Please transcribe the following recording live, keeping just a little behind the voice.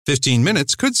15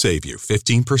 minutes could save you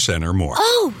 15% or more.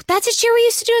 Oh, that's a cheer we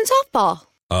used to do in softball.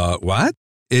 What?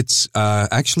 It's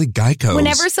actually Geico's.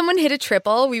 Whenever someone hit a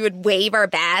triple, we would wave our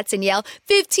bats and yell,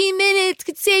 15 minutes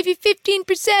could save you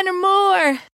 15% or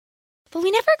more. But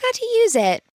we never got to use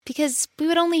it because we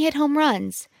would only hit home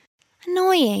runs.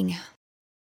 Annoying.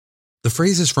 The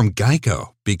phrase is from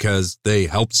Geico because they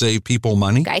help save people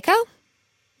money. Geico?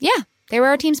 Yeah, they were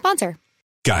our team sponsor.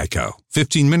 Geico.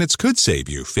 15 minutes could save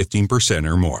you 15%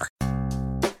 or more.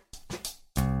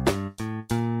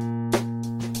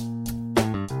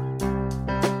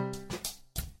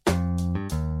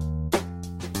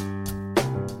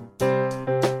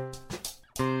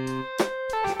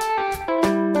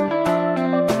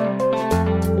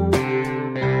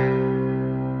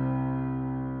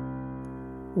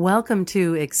 Welcome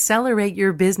to Accelerate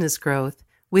Your Business Growth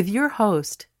with your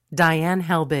host, Diane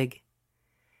Helbig.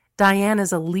 Diane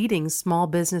is a leading small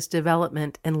business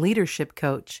development and leadership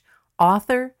coach,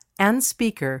 author, and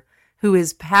speaker who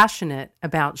is passionate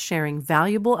about sharing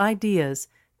valuable ideas,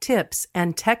 tips,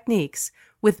 and techniques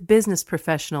with business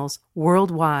professionals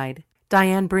worldwide.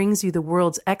 Diane brings you the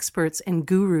world's experts and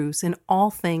gurus in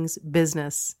all things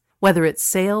business, whether it's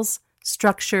sales,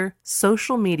 structure,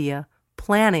 social media,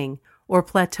 planning, or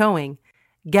plateauing.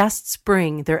 Guests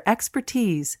bring their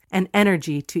expertise and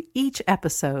energy to each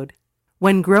episode.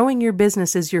 When growing your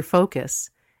business is your focus,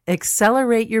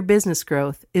 Accelerate Your Business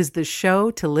Growth is the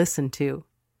show to listen to.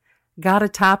 Got a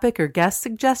topic or guest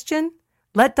suggestion?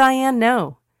 Let Diane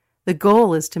know. The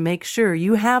goal is to make sure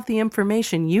you have the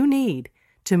information you need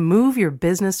to move your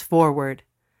business forward.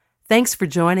 Thanks for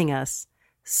joining us.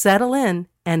 Settle in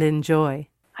and enjoy.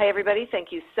 Hi, everybody.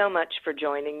 Thank you so much for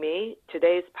joining me.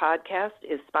 Today's podcast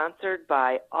is sponsored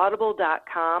by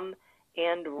Audible.com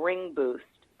and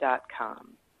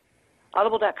Ringboost.com.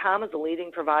 Audible.com is a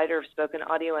leading provider of spoken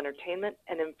audio entertainment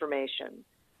and information.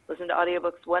 Listen to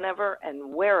audiobooks whenever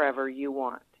and wherever you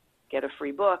want. Get a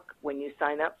free book when you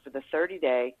sign up for the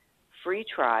 30-day free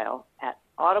trial at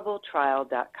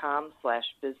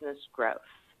audibletrial.com/businessgrowth.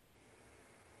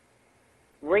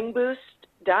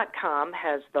 Ringboost.com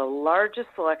has the largest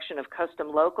selection of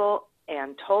custom local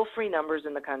and toll-free numbers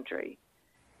in the country.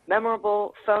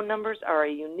 Memorable phone numbers are a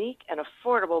unique and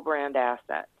affordable brand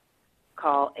asset.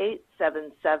 Call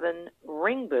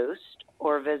 877-RING-BOOST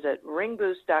or visit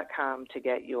ringboost.com to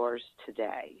get yours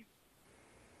today.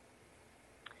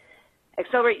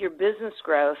 Accelerate Your Business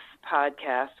Growth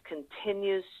podcast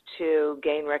continues to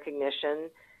gain recognition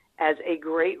as a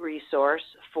great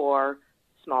resource for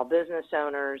small business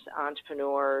owners,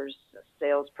 entrepreneurs,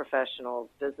 sales professionals,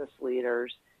 business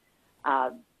leaders.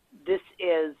 This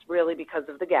is really because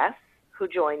of the guests who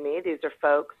join me. These are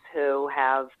folks who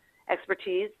have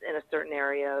expertise in a certain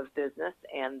area of business,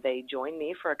 and they join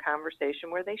me for a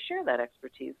conversation where they share that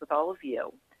expertise with all of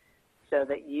you so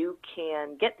that you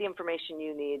can get the information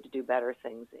you need to do better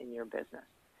things in your business.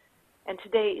 And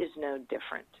today is no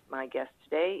different. My guest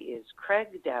today is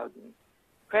Craig Dowden.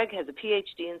 Craig has a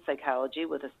PhD in psychology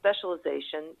with a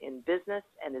specialization in business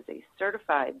and is a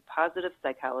certified positive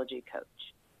psychology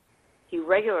coach. He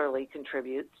regularly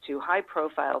contributes to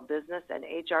high-profile business and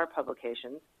HR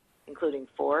publications, including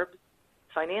Forbes,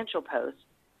 Financial Post,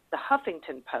 The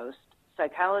Huffington Post,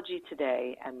 Psychology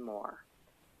Today, and more.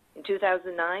 In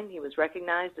 2009, he was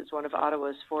recognized as one of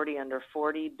Ottawa's 40 under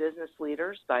 40 business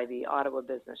leaders by the Ottawa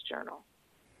Business Journal.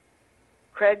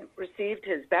 Craig received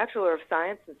his Bachelor of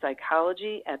Science in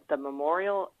Psychology at the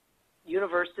Memorial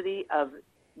University of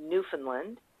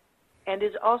Newfoundland and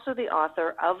is also the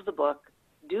author of the book,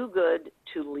 Do Good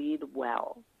to Lead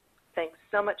Well. Thanks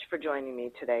so much for joining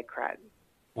me today, Craig.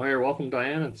 Well, you're welcome,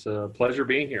 Diane. It's a pleasure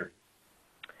being here.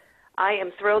 I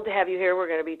am thrilled to have you here. We're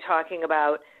going to be talking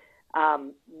about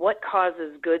what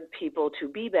causes good people to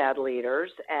be bad leaders,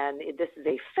 and this is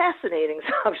a fascinating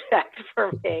subject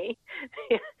for me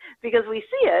because we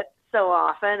see it so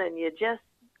often, and you just,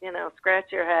 scratch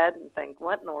your head and think,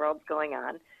 what in the world's going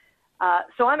on?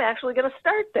 So I'm actually going to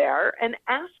start there and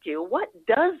ask you, what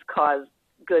does cause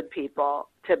good people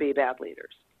to be bad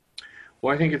leaders?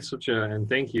 Well, I think it's and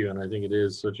thank you, and I think it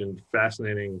is such a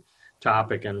fascinating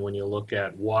topic. And when you look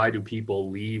at why do people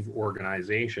leave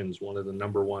organizations, one of the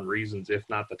number one reasons, if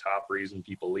not the top reason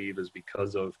people leave, is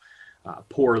because of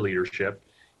poor leadership.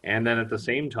 And then at the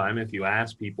same time, if you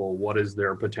ask people what is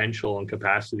their potential and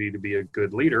capacity to be a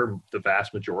good leader, the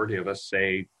vast majority of us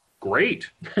say,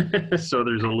 great. So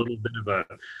there's a little bit of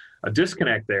a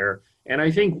disconnect there. And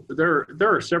I think there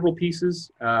are several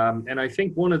pieces. And I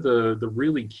think one of the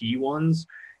really key ones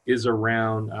is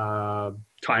around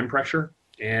time pressure.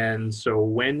 And so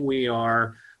when we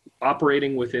are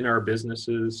operating within our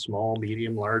businesses, small,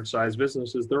 medium, large size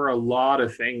businesses, there are a lot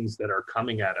of things that are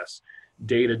coming at us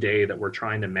day to day that we're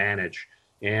trying to manage.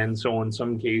 And so in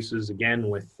some cases, again,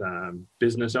 with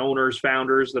business owners,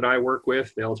 founders that I work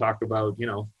with, they'll talk about,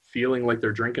 feeling like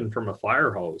they're drinking from a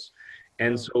fire hose.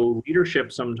 And so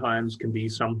leadership sometimes can be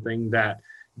something that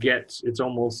it's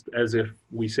almost as if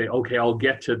we say, okay, I'll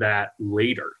get to that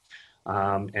later.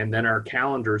 And then our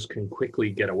calendars can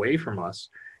quickly get away from us.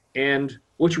 And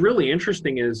what's really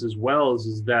interesting is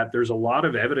that there's a lot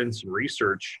of evidence and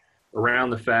research around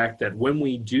the fact that when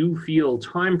we do feel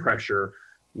time pressure,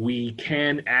 we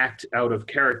can act out of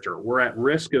character. We're at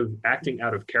risk of acting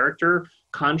out of character,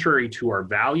 contrary to our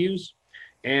values.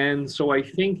 And so I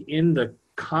think in the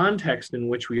context in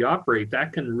which we operate,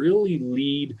 that can really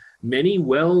lead many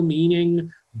well-meaning,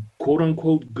 quote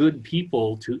unquote, good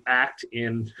people to act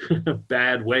in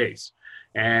bad ways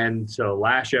and to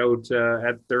lash out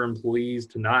at their employees,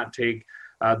 to not take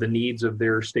the needs of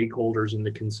their stakeholders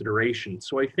into consideration.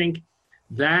 So I think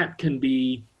that can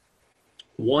be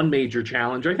one major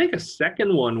challenge. I think a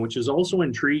second one, which is also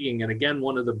intriguing, and again,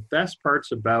 one of the best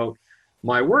parts about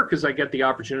my work is I get the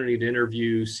opportunity to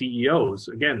interview CEOs,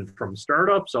 again, from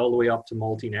startups all the way up to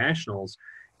multinationals.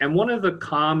 And one of the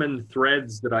common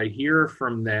threads that I hear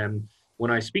from them when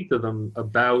I speak to them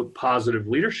about positive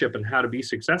leadership and how to be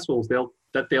successful is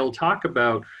they'll talk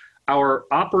about our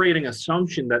operating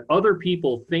assumption that other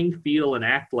people think, feel, and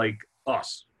act like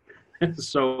us.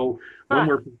 So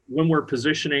when we're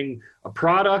positioning a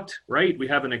product, right, we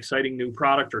have an exciting new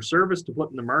product or service to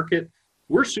put in the market,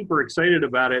 we're super excited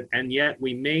about it, and yet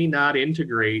we may not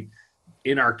integrate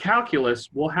in our calculus,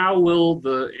 well, how will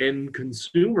the end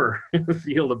consumer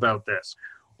feel about this?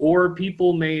 Or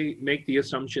people may make the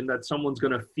assumption that someone's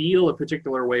going to feel a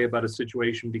particular way about a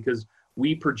situation because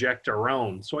we project our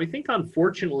own. So I think,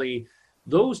 unfortunately,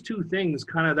 those two things,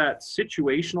 kind of that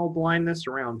situational blindness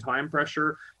around time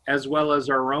pressure, as well as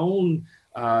our own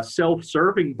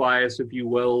self-serving bias, if you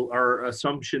will, our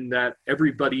assumption that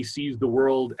everybody sees the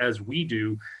world as we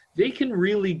do, they can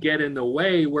really get in the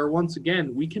way where, once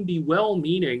again, we can be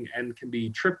well-meaning and can be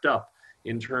tripped up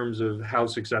in terms of how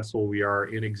successful we are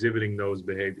in exhibiting those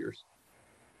behaviors.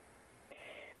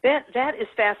 That is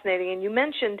fascinating. And you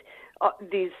mentioned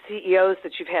these CEOs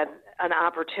that you've had an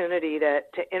opportunity to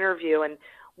interview. And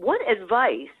what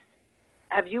advice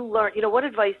have you learned? What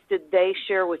advice did they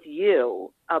share with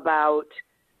you about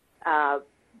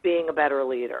being a better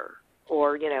leader,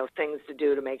 or things to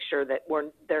do to make sure that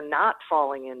they're not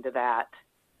falling into that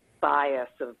bias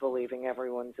of believing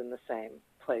everyone's in the same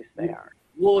place they are?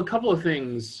 Well, a couple of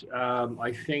things.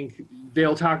 I think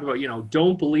they'll talk about,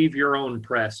 don't believe your own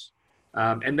press.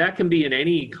 And that can be in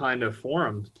any kind of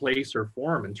place or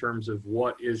form in terms of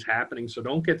what is happening. So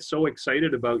don't get so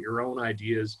excited about your own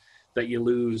ideas that you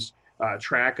lose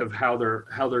track of how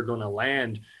they're going to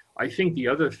land. I think the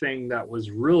other thing that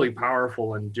was really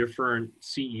powerful, and different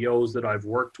CEOs that I've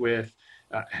worked with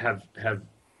have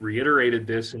reiterated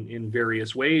this in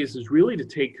various ways, is really to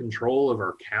take control of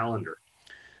our calendar.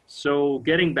 So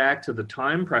getting back to the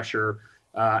time pressure,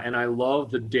 and I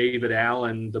love the David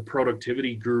Allen, the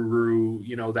productivity guru,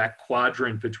 that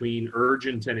quadrant between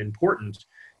urgent and important.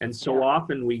 And so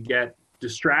often we get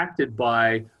distracted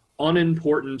by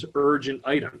unimportant, urgent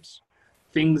items,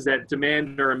 things that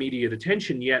demand our immediate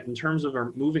attention, yet in terms of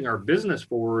moving our business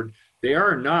forward, they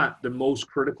are not the most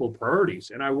critical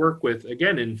priorities. And I work with,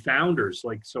 again, in founders,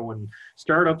 so in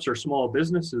startups or small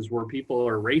businesses where people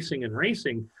are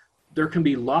racing, there can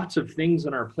be lots of things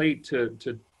on our plate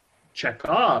to check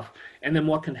off. And then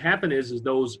what can happen is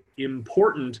those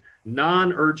important,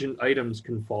 non-urgent items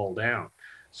can fall down.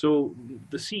 So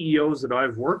the CEOs that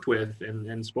I've worked with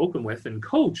and spoken with and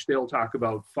coached, they'll talk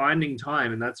about finding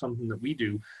time, and that's something that we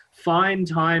do. Find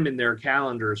time in their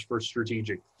calendars for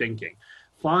strategic thinking.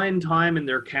 Find time in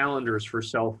their calendars for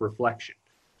self-reflection.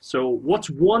 So what's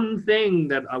one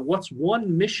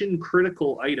mission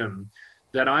critical item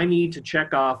that I need to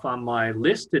check off on my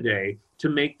list today to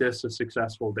make this a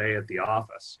successful day at the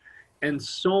office? And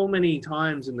so many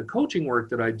times in the coaching work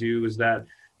that I do is that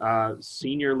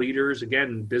senior leaders,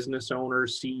 again, business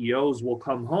owners, CEOs will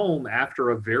come home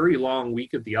after a very long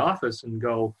week at the office and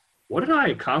go, what did I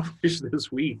accomplish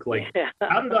this week?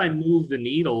 How did I move the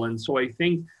needle? And so I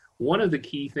think one of the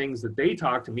key things that they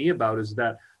talk to me about is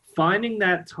that finding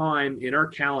that time in our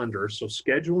calendar, so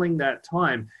scheduling that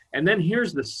time. And then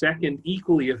here's the second,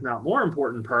 equally, if not more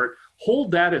important part,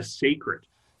 hold that as sacred.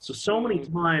 So many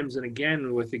times, and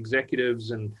again, with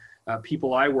executives and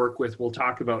people I work with, will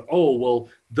talk about,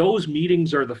 those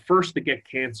meetings are the first to get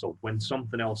canceled when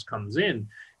something else comes in.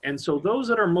 And so those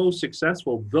that are most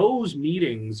successful, those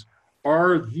meetings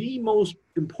are the most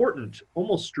important,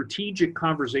 almost strategic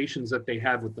conversations that they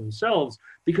have with themselves,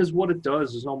 because what it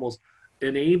does is almost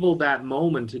enable that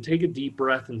moment to take a deep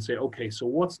breath and say, okay, so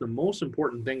what's the most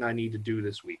important thing I need to do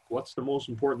this week? What's the most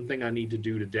important thing I need to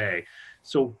do today?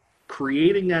 So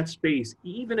creating that space,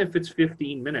 even if it's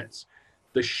 15 minutes,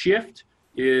 the shift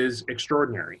is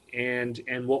extraordinary.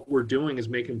 And what we're doing is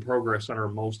making progress on our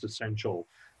most essential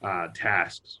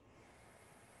tasks.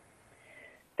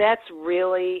 That's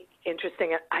really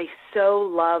interesting. I so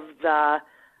love the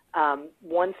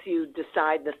once you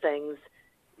decide the things,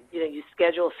 you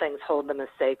schedule things, hold them as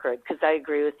sacred, because I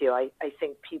agree with you. I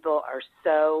think people are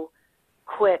so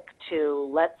quick to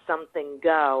let something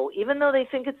go, even though they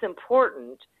think it's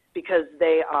important, because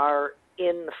they are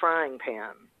in the frying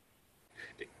pan.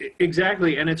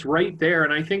 Exactly, and it's right there.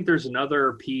 And I think there's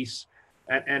another piece,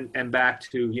 and back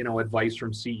to advice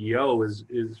from CEOs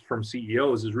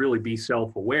is really be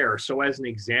self-aware. So as an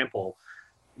example,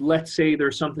 let's say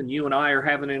there's something you and I are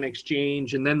having an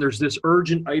exchange, and then there's this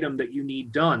urgent item that you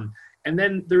need done, and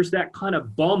then there's that kind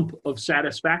of bump of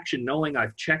satisfaction knowing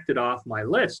I've checked it off my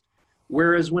list.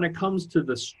 Whereas when it comes to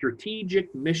the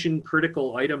strategic, mission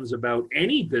critical items about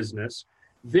any business,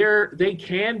 they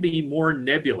can be more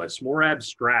nebulous, more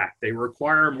abstract. They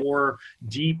require more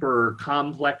deeper,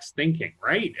 complex thinking,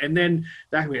 right? And then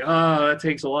that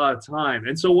takes a lot of time.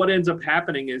 And so what ends up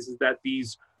happening is that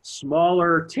these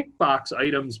smaller tick box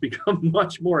items become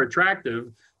much more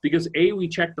attractive because A, we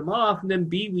check them off, and then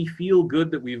B, we feel good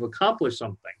that we've accomplished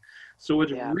something. So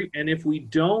and if we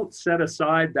don't set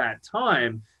aside that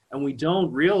time, and we don't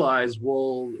realize,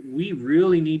 well, we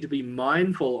really need to be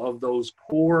mindful of those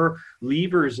core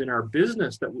levers in our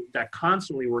business that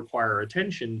constantly require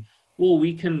attention, well,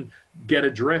 we can get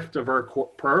adrift of our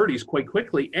priorities quite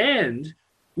quickly, and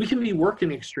we can be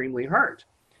working extremely hard.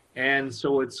 And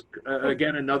so it's,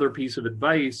 again, another piece of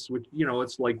advice, which,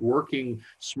 it's like working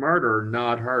smarter,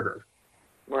 not harder.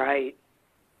 Right,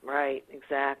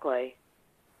 exactly.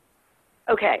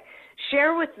 Okay.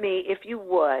 Share with me, if you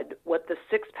would, what the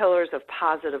 6 pillars of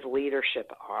positive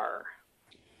leadership are.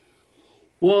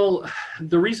 Well,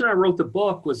 the reason I wrote the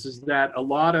book is that a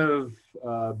lot of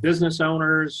business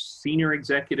owners, senior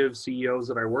executives, CEOs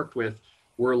that I worked with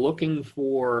were looking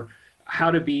for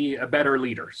how to be a better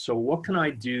leader. So what can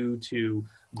I do to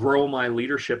grow my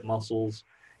leadership muscles?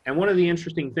 And one of the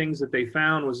interesting things that they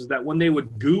found was that when they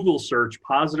would Google search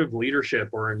positive leadership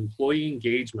or employee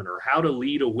engagement or how to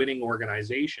lead a winning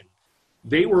organization,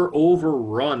 they were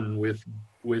overrun with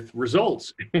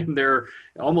results, and their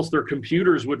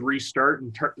computers would restart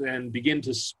and begin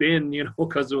to spin,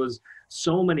 because there was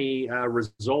so many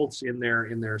results in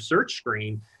their search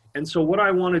screen. And so what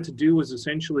I wanted to do was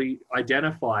essentially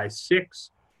identify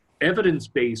 6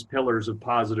 evidence-based pillars of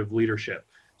positive leadership.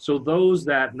 So those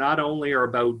that not only are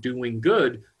about doing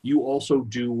good, you also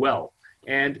do well.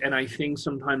 And I think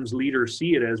sometimes leaders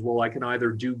see it as, well, I can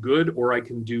either do good or I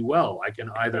can do well. I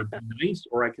can either be nice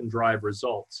or I can drive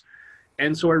results.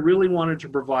 And so I really wanted to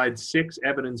provide 6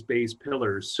 evidence-based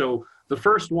pillars. So the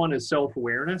first one is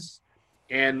self-awareness.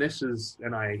 And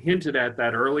and I hinted at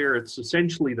that earlier, it's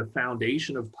essentially the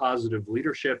foundation of positive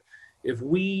leadership. If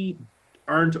we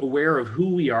aren't aware of who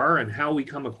we are and how we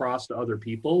come across to other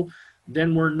people,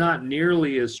 then we're not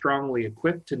nearly as strongly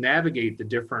equipped to navigate the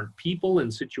different people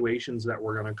and situations that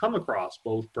we're going to come across,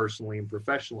 both personally and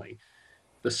professionally.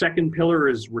 The second pillar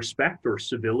is respect or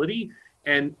civility,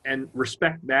 and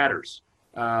respect matters.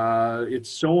 It's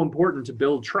so important to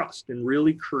build trust and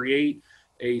really create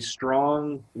a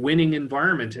strong winning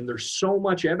environment. And there's so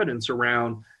much evidence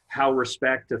around how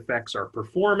respect affects our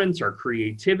performance, our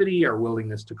creativity, our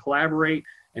willingness to collaborate,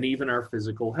 and even our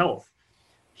physical health.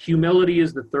 Humility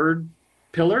is the third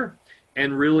pillar,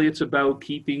 and really it's about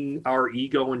keeping our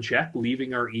ego in check,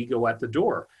 leaving our ego at the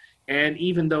door. And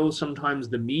even though sometimes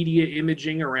the media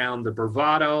imaging around the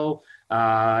bravado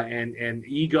and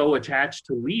ego attached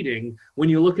to leading, when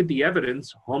you look at the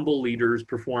evidence, humble leaders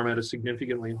perform at a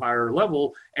significantly higher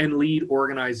level and lead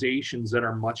organizations that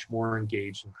are much more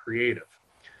engaged and creative.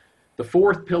 The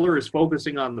fourth pillar is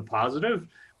focusing on the positive,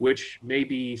 which may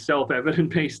be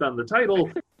self-evident based on the title,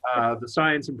 the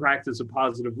science and practice of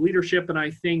positive leadership. And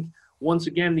I think, once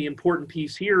again, the important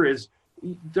piece here is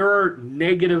there are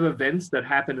negative events that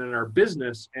happen in our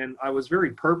business, and I was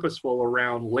very purposeful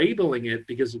around labeling it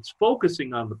because it's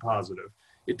focusing on the positive.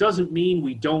 It doesn't mean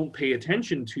we don't pay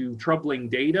attention to troubling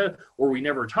data or we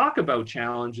never talk about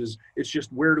challenges. It's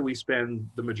just, where do we spend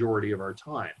the majority of our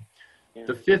time? Yeah.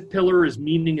 The fifth pillar is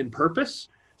meaning and purpose.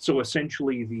 So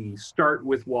essentially the start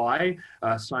with why,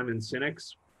 Simon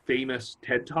Sinek's famous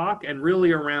TED Talk, and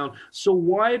really around, so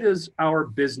why does our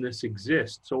business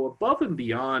exist? So above and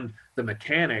beyond the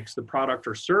mechanics, the product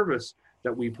or service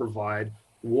that we provide,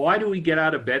 why do we get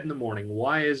out of bed in the morning?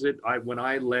 Why is it, when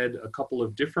I led a couple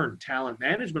of different talent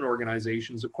management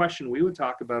organizations, a question we would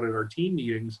talk about at our team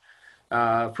meetings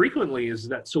frequently is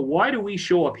that, so why do we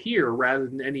show up here rather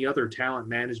than any other talent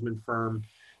management firm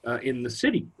in the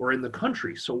city or in the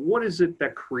country? So what is it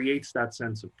that creates that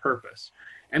sense of purpose?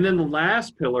 And then the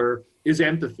last pillar is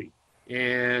empathy.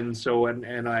 And so,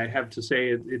 and I have to say,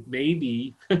 it may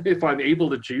be, if I'm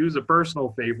able to choose, a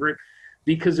personal favorite,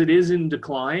 because it is in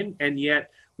decline. And yet,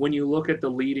 when you look at the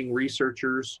leading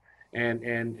researchers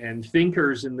and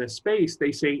thinkers in this space,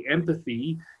 they say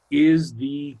empathy is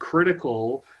the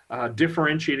critical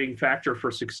differentiating factor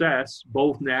for success,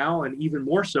 both now and even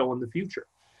more so in the future.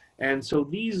 And so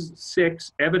these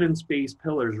 6 evidence-based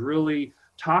pillars really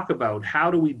talk about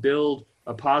how do we build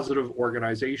a positive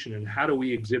organization and how do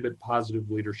we exhibit positive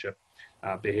leadership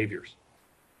behaviors.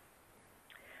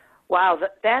 Wow,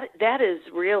 that is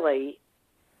really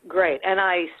great. And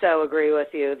I so agree with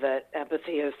you that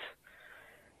empathy is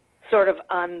sort of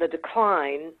on the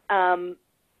decline.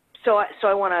 So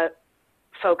I want to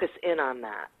focus in on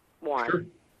that one. Sure.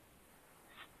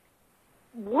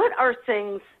 What are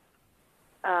things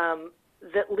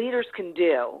that leaders can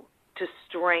do to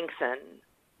strengthen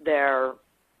their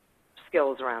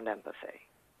skills around empathy?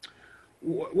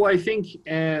 Well, I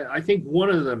think one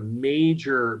of the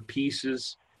major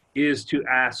pieces is to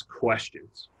ask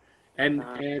questions.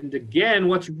 And again,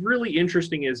 what's really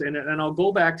interesting is, and I'll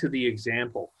go back to the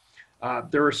example.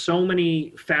 There are so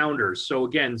many founders. So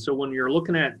again, so when you're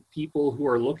looking at people who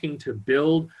are looking to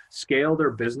build, scale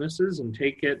their businesses and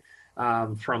take it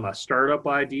from a startup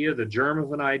idea, the germ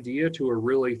of an idea, to a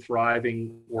really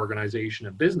thriving organization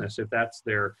and business, if that's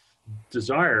their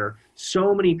desire,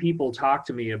 so many people talk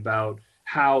to me about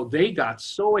how they got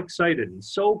so excited and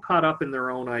so caught up in their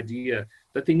own idea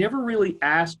that they never really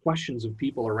asked questions of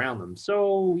people around them.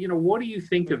 So, what do you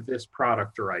think of this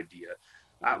product or idea?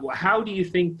 How do you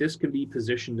think this can be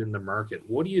positioned in the market?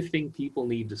 What do you think people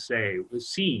need to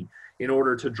see in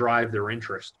order to drive their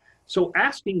interest? So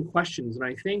asking questions, and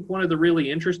I think one of the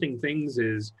really interesting things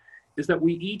is that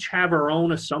we each have our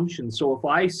own assumptions. So if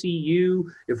I see you,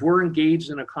 if we're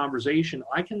engaged in a conversation,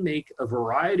 I can make a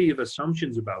variety of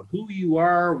assumptions about who you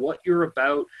are, what you're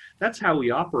about. That's how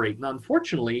we operate. And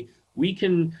unfortunately, we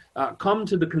can come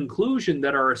to the conclusion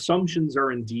that our assumptions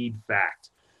are indeed fact.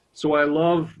 So I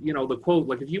love, the quote,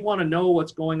 like, if you want to know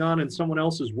what's going on in someone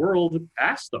else's world,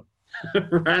 ask them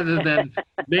rather than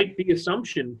make the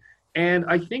assumption. And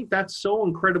I think that's so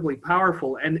incredibly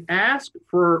powerful. And ask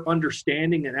for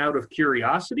understanding and out of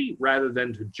curiosity rather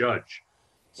than to judge.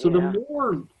 So the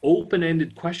more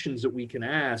open-ended questions that we can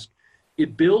ask,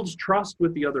 it builds trust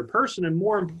with the other person. And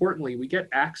more importantly, we get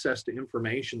access to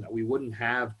information that we wouldn't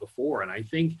have before. And I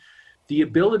think the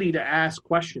ability to ask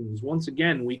questions, once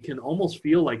again, we can almost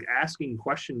feel like asking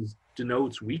questions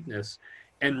denotes weakness.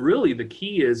 And really the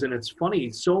key is, and it's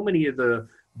funny, so many of the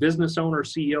business owner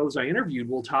CEOs I interviewed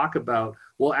will talk about,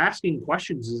 well, asking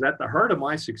questions is at the heart of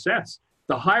my success.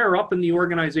 The higher up in the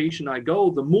organization I go,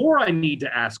 the more I need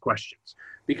to ask questions,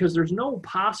 because there's no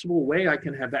possible way I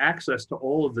can have access to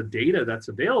all of the data that's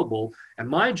available. And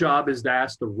my job is to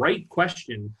ask the right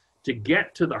question to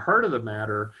get to the heart of the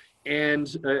matter.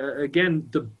 And again,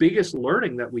 the biggest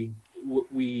learning that we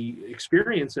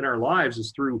experience in our lives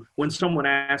is through when someone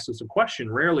asks us a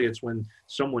question. Rarely it's when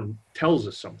someone tells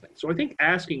us something. So I think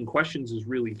asking questions is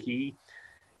really key.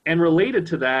 And related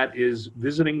to that is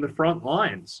visiting the front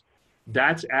lines.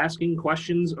 That's asking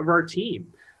questions of our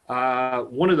team.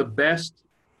 One of the best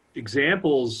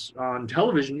examples on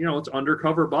television, it's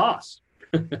Undercover Boss.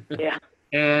 Yeah.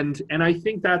 And I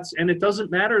think and it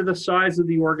doesn't matter the size of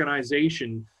the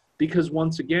organization, because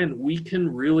once again, we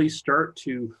can really start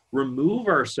to remove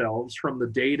ourselves from the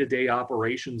day-to-day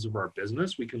operations of our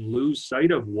business. We can lose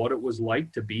sight of what it was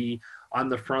like to be on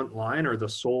the front line or the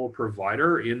sole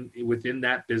provider within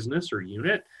that business or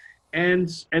unit.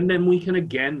 And then we can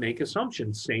again make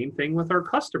assumptions. Same thing with our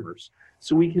customers.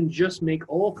 So we can just make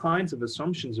all kinds of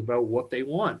assumptions about what they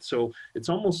want. So it's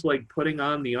almost like putting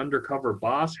on the undercover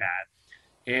boss hat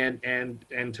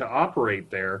and to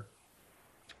operate there.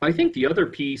 I think the other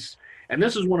piece, and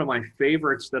this is one of my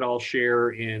favorites that I'll share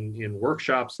in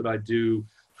workshops that I do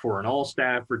for an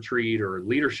all-staff retreat or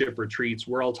leadership retreats,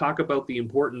 where I'll talk about the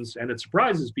importance, and it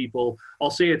surprises people, I'll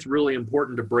say it's really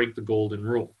important to break the golden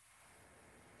rule.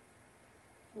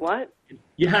 What?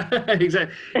 Yeah,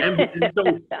 exactly. And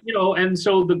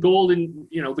so the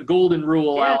golden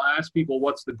rule, I'll ask people,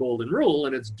 what's the golden rule?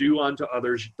 And it's do unto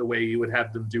others the way you would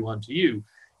have them do unto you.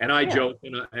 And I joke,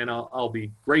 and I'll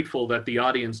be grateful that the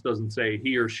audience doesn't say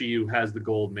he or she who has the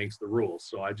gold makes the rules.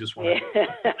 So I just want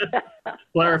to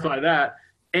clarify that.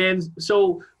 And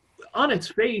so on its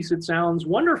face, it sounds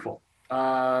wonderful.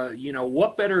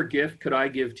 What better gift could I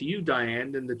give to you,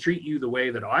 Diane, than to treat you the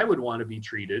way that I would want to be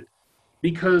treated,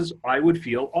 because I would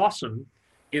feel awesome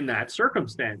in that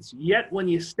circumstance. Yet when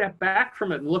you step back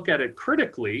from it and look at it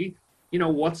critically,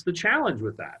 what's the challenge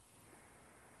with that?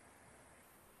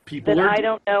 I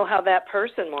don't know how that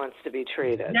person wants to be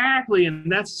treated. Exactly,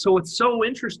 and it's so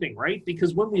interesting, right?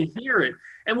 Because when we hear it,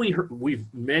 and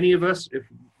many of us, if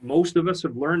most of us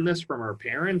have learned this from our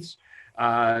parents,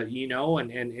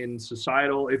 and in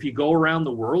societal, if you go around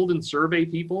the world and survey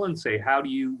people and say,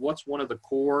 what's one of the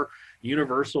core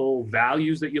universal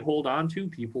values that you hold on to,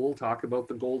 people will talk about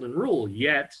the golden rule.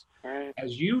 Yet,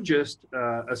 as you just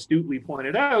astutely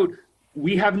pointed out,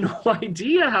 we have no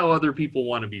idea how other people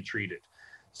want to be treated.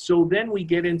 So then we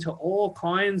get into all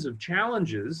kinds of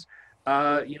challenges.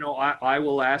 I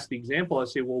will ask the example. I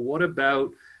say, well, what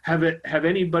about, have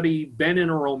anybody been in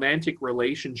a romantic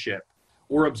relationship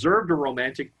or observed a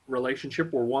romantic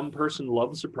relationship where one person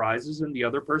loves surprises and the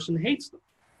other person hates them?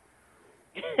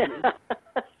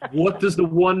 What does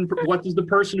the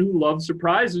person who loves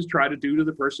surprises try to do to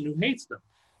the person who hates them?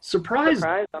 Surprise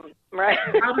them. Right.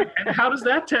 How does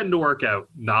that tend to work out?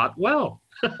 Not well.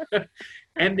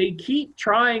 And they keep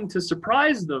trying to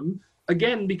surprise them,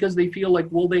 again, because they feel like,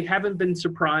 well, they haven't been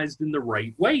surprised in the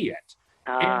right way yet.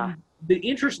 And the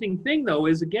interesting thing, though,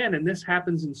 is, again, and this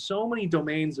happens in so many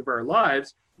domains of our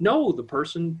lives, no, the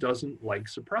person doesn't like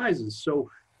surprises. So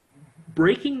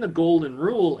breaking the golden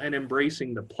rule and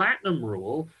embracing the platinum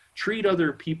rule, treat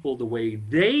other people the way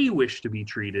they wish to be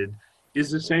treated,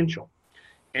 is essential.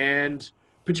 And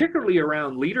particularly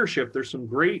around leadership, there's some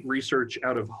great research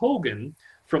out of Hogan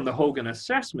from the Hogan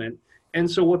assessment. And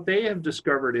so what they have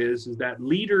discovered is that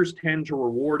leaders tend to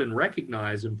reward and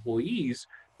recognize employees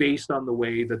based on the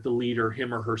way that the leader,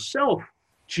 him or herself,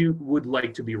 would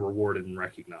like to be rewarded and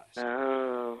recognized.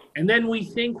 Oh. And then we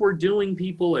think we're doing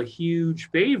people a huge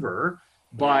favor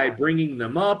by bringing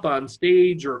them up on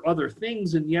stage or other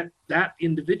things, and yet that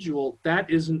individual, that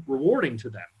isn't rewarding to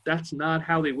them. That's not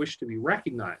how they wish to be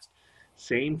recognized.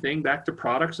 Same thing back to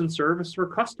products and service for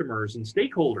customers and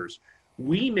stakeholders.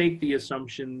 We make the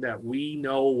assumption that we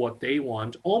know what they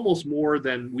want almost more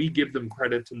than we give them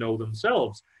credit to know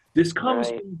themselves. This comes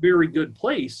from a very good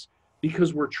place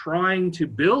because we're trying to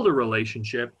build a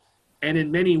relationship, and in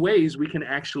many ways we can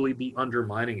actually be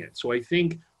undermining it. So I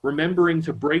think remembering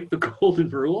to break the golden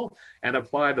rule and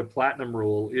apply the platinum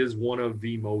rule is one of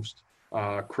the most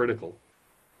critical.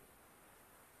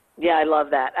 Yeah, I love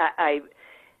that. I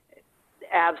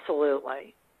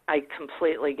absolutely, I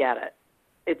completely get it.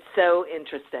 It's so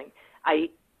interesting. I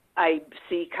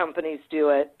see companies do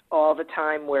it all the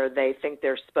time where they think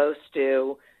they're supposed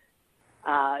to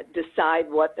decide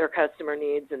what their customer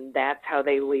needs, and that's how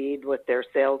they lead with their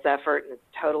sales effort, and it's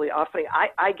totally off-putting.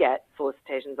 I get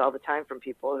solicitations all the time from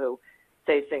people who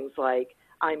say things like,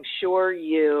 I'm sure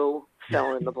you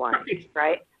fill in the blank,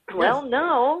 right? Well,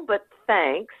 no, but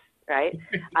thanks, right?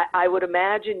 I would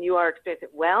imagine you are expecting,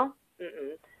 well,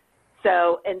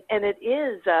 So, and it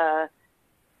is,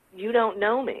 you don't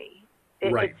know me.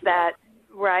 It's that,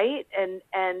 right?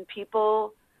 And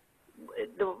people,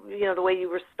 the way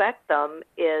you respect them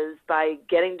is by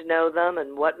getting to know them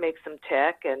and what makes them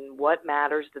tick and what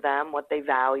matters to them, what they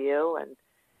value, and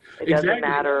it doesn't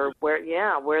matter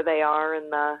where they are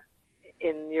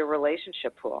in your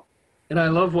relationship pool. And I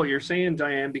love what you're saying,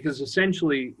 Diane, because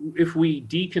essentially, if we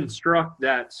deconstruct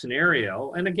that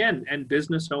scenario, and again, and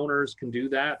business owners can do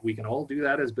that, we can all do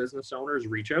that as business owners,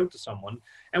 reach out to someone.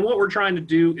 And what we're trying to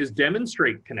do is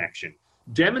demonstrate connection,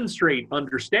 demonstrate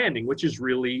understanding, which is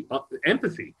really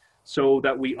empathy, so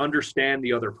that we understand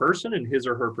the other person and his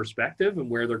or her perspective and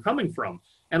where they're coming from.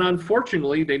 And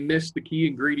unfortunately, they missed the key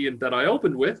ingredient that I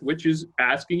opened with, which is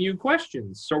asking you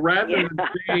questions. So rather than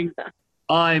saying,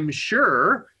 I'm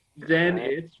sure, then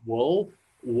it's, well,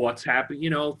 what's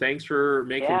happening? Thanks for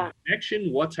making the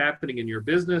connection. What's happening in your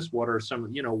business? What are some,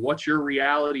 what's your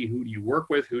reality? Who do you work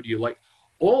with? Who do you like?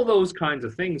 All those kinds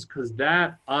of things, because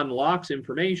that unlocks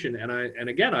information. And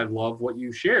again, I love what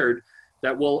you shared,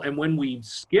 that and when we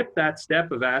skip that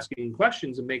step of asking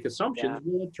questions and make assumptions,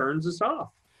 well, it turns us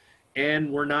off.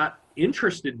 And we're not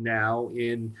interested now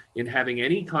in having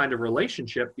any kind of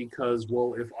relationship because,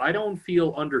 well, if I don't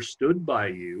feel understood by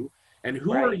you, and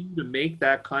who are you to make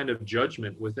that kind of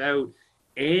judgment without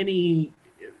any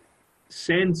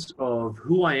sense of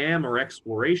who I am or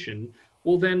exploration?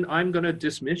 Well, then I'm going to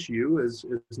dismiss you as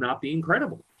not being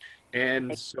credible.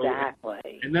 And exactly. so,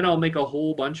 and then I'll make a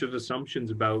whole bunch of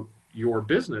assumptions about your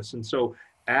business. And so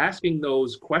asking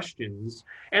those questions,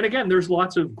 and again, there's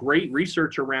lots of great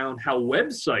research around how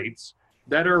websites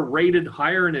that are rated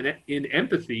higher in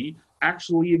empathy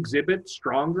actually exhibit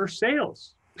stronger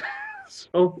sales.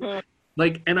 So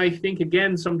like, and I think,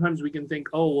 again, sometimes we can think,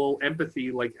 oh, well,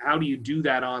 empathy, like, how do you do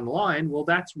that online? Well,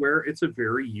 that's where it's a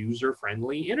very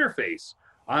user-friendly interface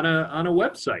on a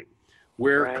website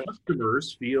where Right.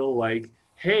 customers feel like,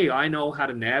 hey, I know how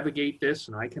to navigate this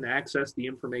and I can access the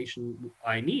information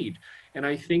I need. And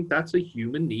I think that's a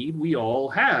human need we all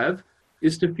have,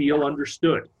 is to feel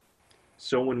understood.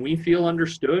 So when we feel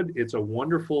understood, it's a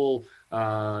wonderful,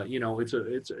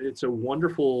 it's a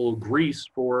wonderful grease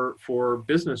for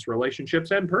business relationships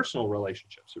and personal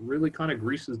relationships. It really kind of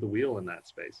greases the wheel in that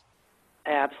space.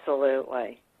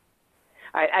 Absolutely.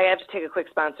 All right, I have to take a quick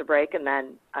sponsor break, and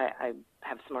then I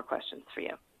have some more questions for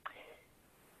you.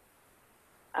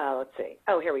 Let's see.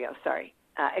 Oh, here we go. Sorry.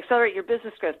 Accelerate Your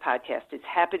Business Growth podcast is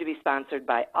happy to be sponsored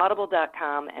by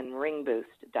Audible.com and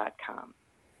RingBoost.com.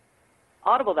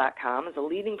 Audible.com is a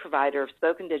leading provider of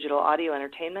spoken digital audio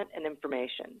entertainment and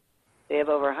information. They have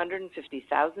over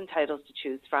 150,000 titles to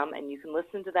choose from, and you can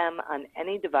listen to them on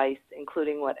any device,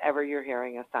 including whatever you're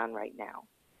hearing us on right now.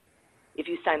 If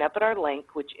you sign up at our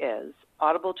link, which is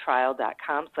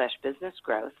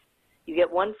audibletrial.com/businessgrowth, you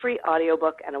get one free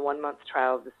audiobook and a 1-month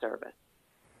trial of the service.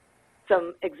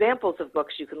 Some examples of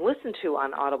books you can listen to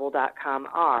on audible.com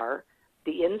are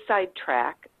The Inside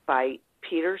Track by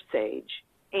Peter Sage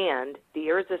and The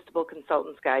Irresistible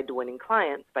Consultant's Guide to Winning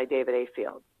Clients by David A.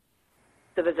 Field.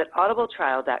 So visit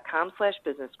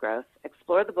audibletrial.com/businessgrowth,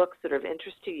 explore the books that are of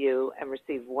interest to you, and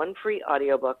receive one free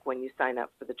audiobook when you sign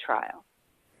up for the trial.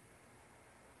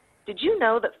 Did you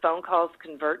know that phone calls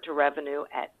convert to revenue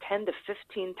at 10 to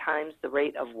 15 times the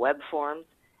rate of web forms,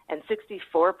 and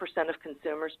 64% of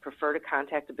consumers prefer to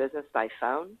contact a business by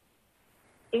phone?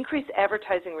 Increase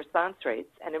advertising response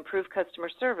rates and improve customer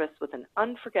service with an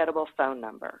unforgettable phone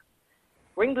number.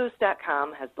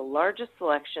 RingBoost.com has the largest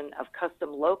selection of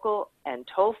custom local and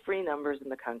toll-free numbers in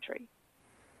the country.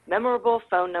 Memorable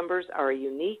phone numbers are a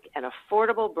unique and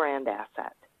affordable brand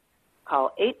asset.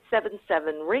 Call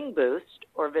 877-RING-BOOST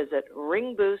or visit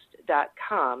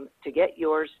ringboost.com to get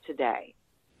yours today.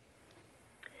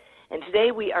 And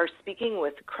today we are speaking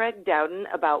with Craig Dowden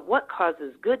about what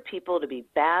causes good people to be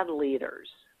bad leaders.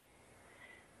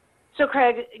 So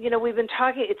Craig, we've been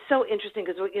talking, it's so interesting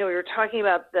because, we were talking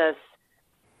about this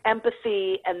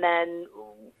empathy, and then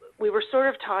we were sort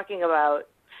of talking about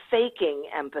faking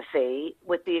empathy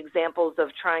with the examples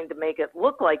of trying to make it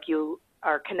look like you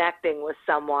are connecting with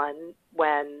someone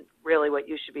when really what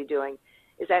you should be doing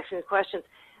is asking questions.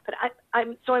 But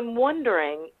I'm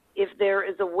wondering if there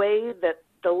is a way that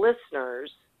the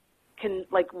listeners can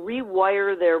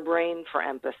rewire their brain for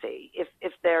empathy.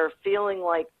 If they're feeling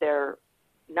like they're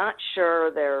not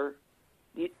sure they're,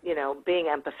 being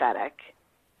empathetic,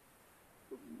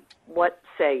 what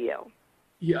say you?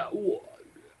 Yeah,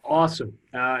 awesome.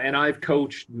 And I've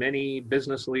coached many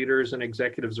business leaders and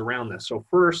executives around this. So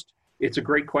first, it's a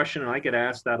great question, and I get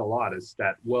asked that a lot, is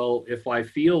that, well, if I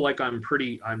feel like I'm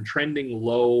trending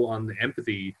low on the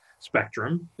empathy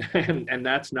spectrum, and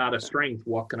that's not a strength,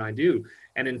 what can I do?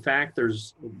 And in fact,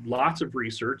 there's lots of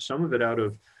research, some of it out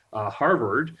of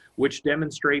Harvard, which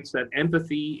demonstrates that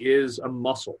empathy is a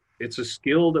muscle. It's a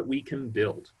skill that we can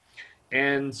build.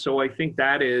 And so I think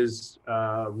that is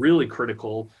really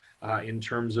critical in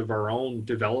terms of our own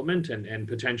development and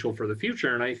potential for the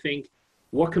future. And I think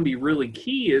what can be really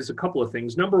key is a couple of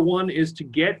things. Number one is to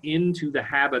get into the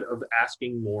habit of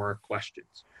asking more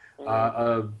questions.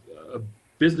 A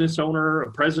business owner,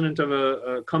 a president of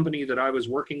a company that I was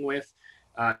working with,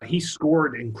 he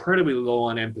scored incredibly low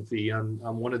on empathy on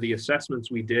one of the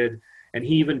assessments we did. And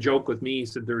he even joked with me, he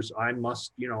said, I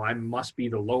must be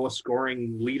the lowest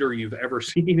scoring leader you've ever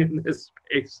seen in this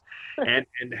space. And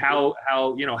how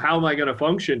am I going to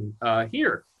function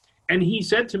here? And he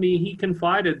said to me, he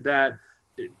confided that,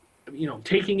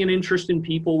 taking an interest in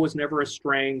people was never a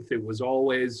strength. It was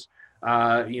always,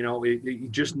 he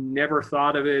just never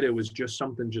thought of it. It was just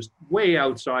something just way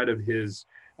outside of his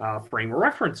frame of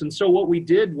reference. And so what we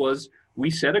did was we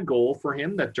set a goal for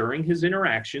him that during his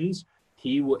interactions,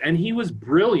 he was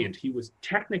brilliant. He was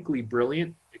technically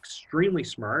brilliant, extremely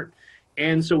smart.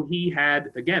 And so he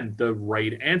had, again, the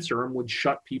right answer and would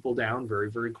shut people down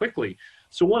very, very quickly.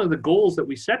 So one of the goals that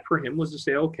we set for him was to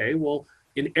say, okay, well,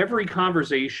 in every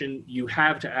conversation, you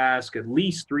have to ask at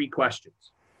least 3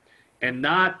 questions and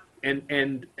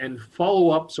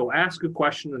follow up. So ask a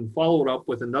question and follow it up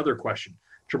with another question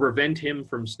to prevent him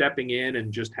from stepping in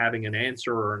and just having an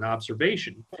answer or an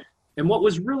observation. And what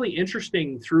was really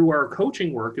interesting through our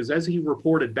coaching work is, as he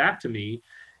reported back to me,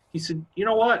 he said, you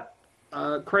know what,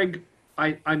 Craig,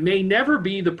 I may never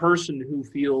be the person who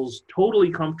feels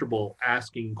totally comfortable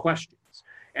asking questions.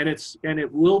 And I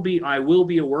will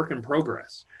be a work in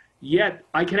progress. Yet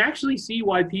I can actually see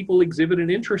why people exhibit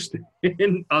an interest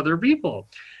in other people,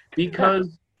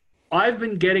 because I've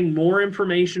been getting more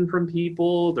information from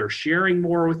people. They're sharing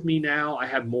more with me now. I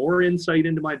have more insight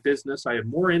into my business. I have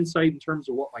more insight in terms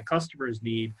of what my customers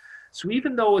need. So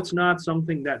even though it's not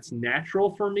something that's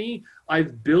natural for me,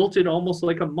 I've built it almost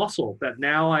like a muscle that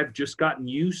now I've just gotten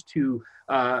used to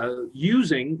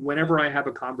using whenever I have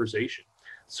a conversation.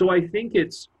 So I think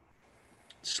it's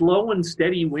slow and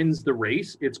steady wins the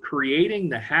race. It's creating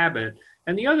the habit.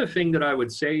 And the other thing that I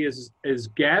would say is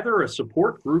gather a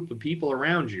support group of people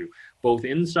around you, both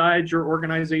inside your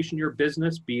organization, your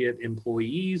business, be it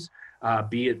employees,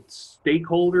 be it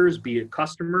stakeholders, be it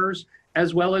customers,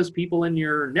 as well as people in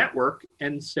your network,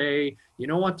 and say, you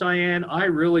know what, Diane, I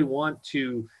really want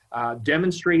to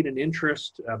demonstrate an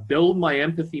interest, build my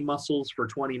empathy muscles for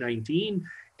 2019,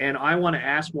 and I want to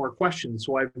ask more questions.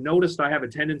 So I've noticed I have a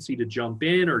tendency to jump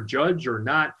in or judge or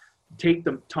not take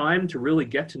the time to really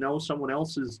get to know someone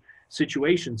else's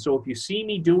situation. So if you see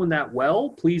me doing that well,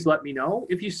 please let me know.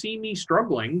 If you see me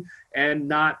struggling and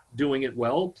not doing it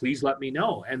well, please let me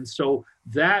know. And so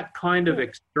that kind of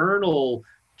external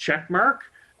check mark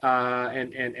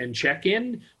and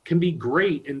check-in can be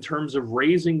great in terms of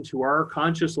raising to our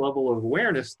conscious level of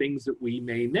awareness things that we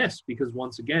may miss, because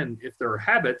once again, if there are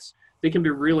habits, they can be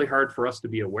really hard for us to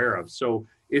be aware of. So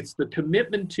it's the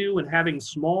commitment to and having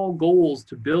small goals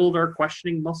to build our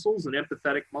questioning muscles and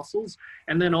empathetic muscles,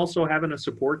 and then also having a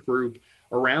support group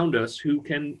around us who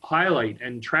can highlight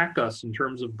and track us in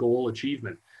terms of goal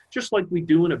achievement. Just like we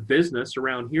do in a business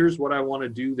around, here's what I want to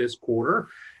do this quarter,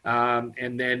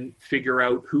 and then figure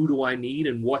out who do I need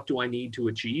and what do I need to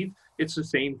achieve. It's the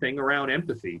same thing around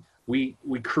empathy. We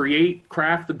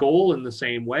craft the goal in the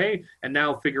same way, and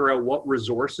now figure out what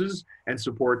resources and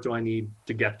support do I need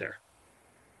to get there.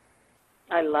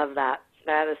 I love that.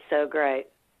 That is so great.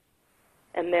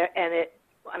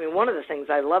 One of the things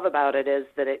I love about it is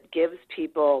that it gives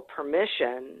people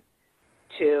permission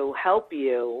to help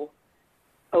you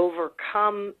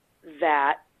overcome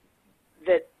that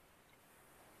it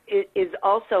is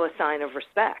also a sign of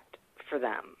respect for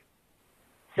them.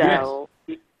 So,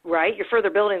 yes. Right? You're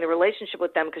further building the relationship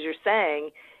with them because you're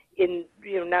saying, in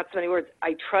not so many words,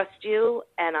 I trust you,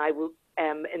 and I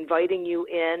am inviting you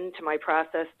into my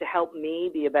process to help me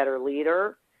be a better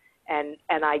leader, and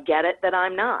I get it that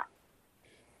I'm not,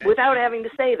 without having to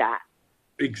say that.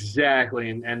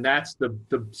 Exactly, and that's the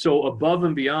so above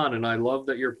and beyond, and I love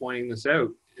that you're pointing this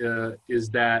out, is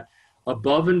that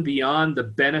above and beyond the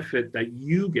benefit that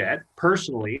you get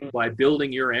personally by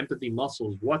building your empathy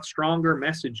muscles, what stronger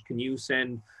message can you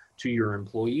send to your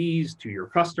employees, to your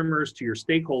customers, to your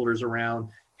stakeholders around,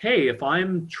 hey, if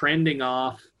I'm trending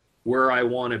off where I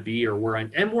want to be or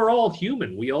and we're all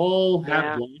human. We all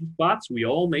have blind spots. We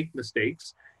all make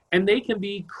mistakes, and they can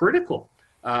be critical.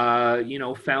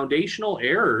 Foundational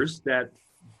errors,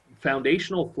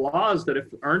 foundational flaws that if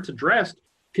aren't addressed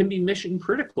can be mission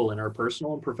critical in our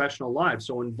personal and professional lives.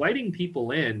 So inviting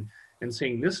people in and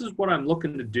saying, this is what I'm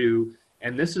looking to do,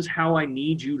 and this is how I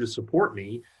need you to support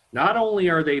me. Not only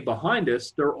are they behind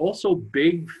us, they're also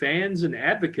big fans and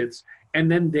advocates. And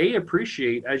then they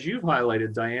appreciate, as you've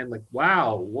highlighted, Diane, like,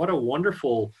 wow, what a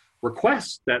wonderful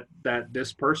request that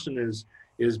this person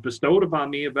is bestowed upon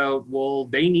me about, well,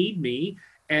 they need me.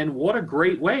 And what a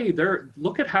great way.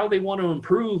 Look at how they want to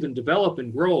improve and develop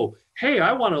and grow. Hey,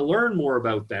 I want to learn more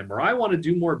about them, or I want to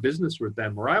do more business with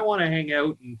them, or I want to hang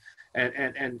out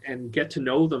and get to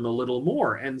know them a little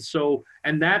more. And so,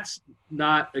 and that's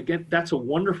a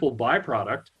wonderful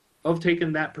byproduct of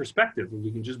taking that perspective. We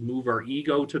can just move our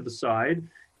ego to the side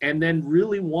and then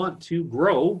really want to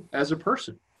grow as a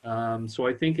person. So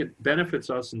I think it benefits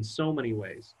us in so many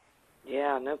ways.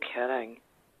 Yeah, no kidding.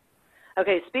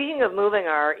 Okay, speaking of moving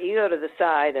our ego to the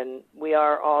side, and we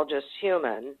are all just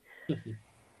human,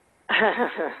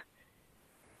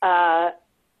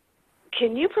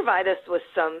 can you provide us with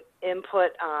some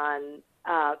input on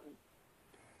how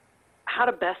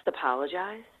to best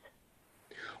apologize?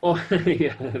 Oh,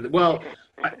 yeah. Well,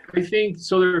 I think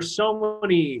so. There are so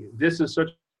many. This is such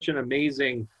an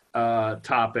amazing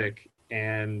topic,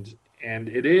 and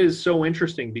it is so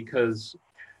interesting because.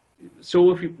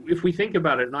 So if we think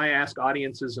about it, and I ask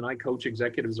audiences and I coach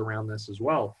executives around this as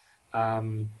well,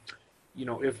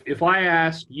 if I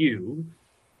ask you,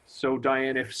 so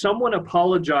Diane, if someone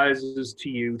apologizes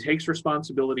to you, takes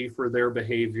responsibility for their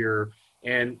behavior,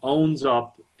 and owns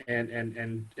up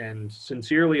and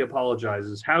sincerely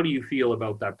apologizes, how do you feel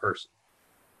about that person?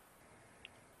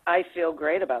 I feel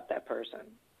great about that person.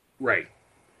 Right.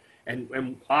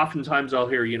 And oftentimes I'll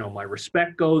hear, my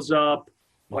respect goes up,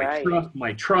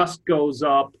 my trust goes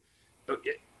up.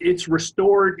 It's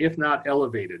restored, if not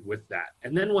elevated, with that.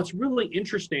 And then what's really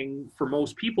interesting for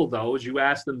most people, though, is you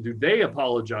ask them, do they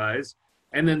apologize?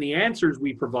 And then the answers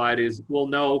we provide is, well,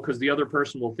 no, because the other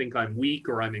person will think I'm weak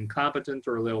or I'm incompetent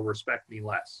or they'll respect me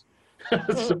less.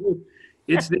 So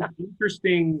it's this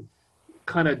interesting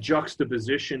kind of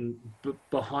juxtaposition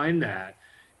behind that.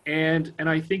 And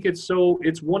I think it's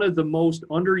one of the most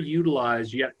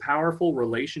underutilized yet powerful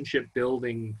relationship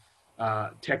building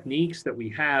techniques that we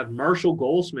have. Marshall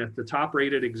Goldsmith, the top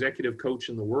rated executive coach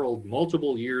in the world,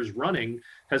 multiple years running,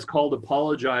 has called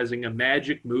apologizing a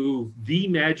magic move, the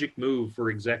magic move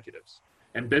for executives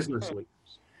and business leaders.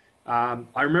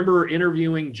 I remember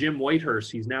interviewing Jim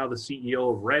Whitehurst. He's now the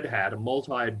CEO of Red Hat, a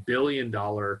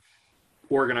multi-billion-dollar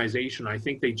organization. I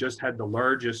think they just had the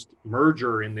largest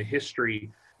merger in the history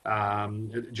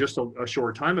just a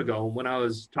short time ago. When I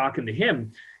was talking to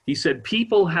him, he said,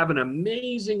 people have an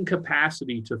amazing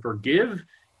capacity to forgive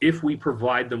if we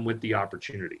provide them with the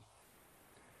opportunity.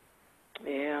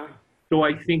 Yeah. So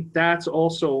I think that's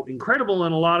also incredible.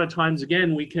 And a lot of times,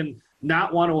 again, we can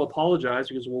not want to apologize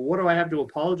because, well, what do I have to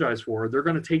apologize for? They're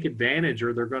going to take advantage,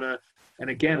 or they're going to, and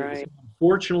again,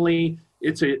 unfortunately,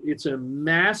 it's a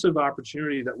massive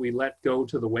opportunity that we let go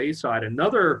to the wayside.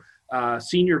 Another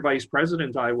senior vice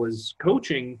president I was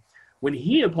coaching, when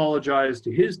he apologized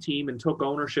to his team and took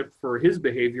ownership for his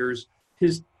behaviors,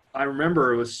 I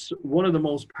remember it was one of the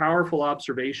most powerful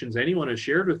observations anyone has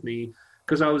shared with me,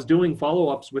 because I was doing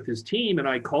follow-ups with his team and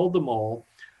I called them all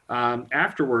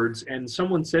afterwards, and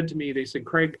someone said to me, they said,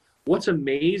 Craig, what's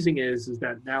amazing is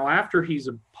that now after he's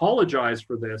apologized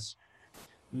for this,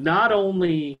 not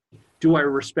only do I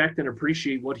respect and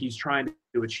appreciate what he's trying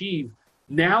to achieve,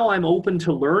 now I'm open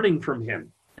to learning from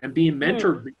him and being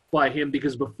mentored by him,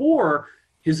 because before,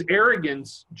 his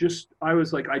arrogance, I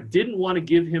was like, I didn't want to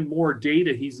give him more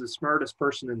data. He's the smartest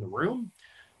person in the room.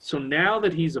 So now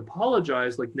that he's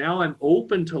apologized, like now I'm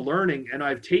open to learning, and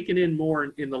I've taken in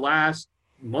more in the last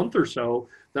month or so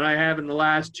than I have in the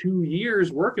last 2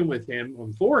 years working with him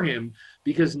and for him,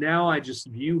 because now I just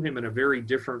view him in a very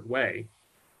different way.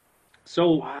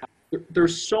 So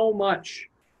there's so much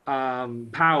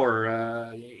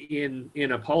power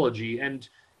in apology.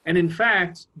 And in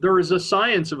fact, there is a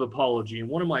science of apology. And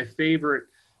one of my favorite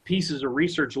pieces of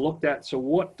research looked at, so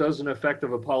what does an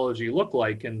effective apology look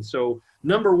like? And so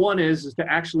number one is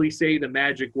to actually say the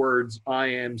magic words, I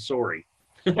am sorry.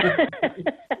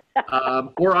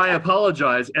 Or I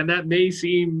apologize. And that may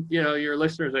seem, your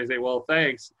listeners, they say, well,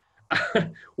 thanks.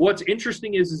 What's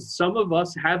interesting is some of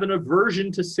us have an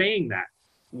aversion to saying that.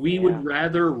 We would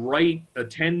rather write a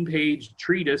 10-page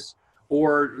treatise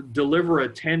or deliver a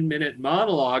 10-minute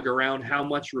monologue around how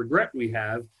much regret we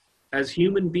have. As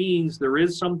human beings, there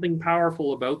is something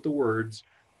powerful about the words,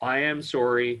 I am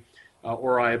sorry,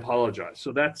 or I apologize.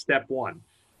 So that's step one.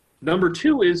 Number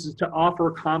two is to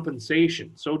offer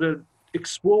compensation. So to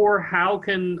explore, how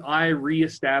can I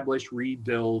reestablish,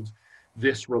 rebuild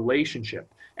this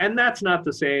relationship? And that's not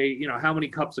to say, how many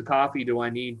cups of coffee do I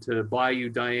need to buy you,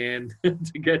 Diane,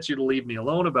 to get you to leave me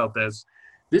alone about this?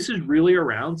 This is really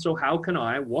around, so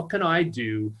what can I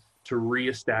do to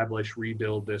reestablish,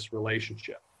 rebuild this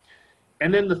relationship?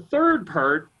 And then the third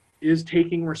part is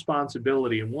taking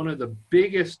responsibility. And one of the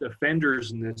biggest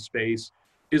offenders in this space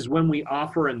is when we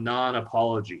offer a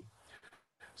non-apology.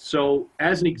 So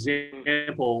as an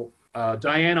example,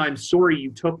 Diane, I'm sorry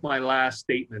you took my last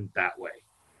statement that way.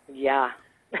 Yeah.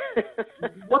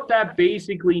 What that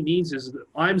basically means is that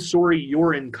I'm sorry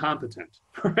you're incompetent,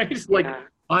 right?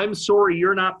 I'm sorry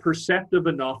you're not perceptive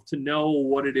enough to know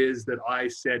what it is that I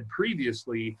said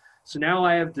previously. So now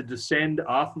I have to descend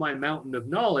off my mountain of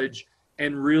knowledge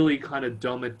and really kind of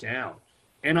dumb it down.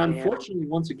 And unfortunately,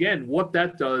 once again, what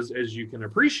that does, as you can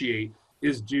appreciate,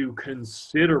 is do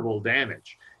considerable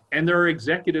damage. And there are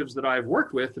executives that I've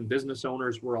worked with and business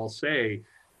owners where I'll say,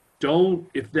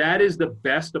 if that is the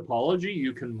best apology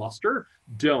you can muster,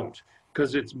 don't,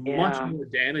 because it's much more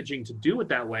damaging to do it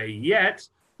that way. Yet,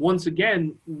 once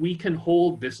again, we can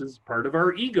hold this as part of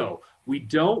our ego. We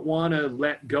don't want to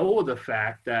let go of the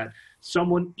fact that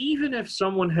even if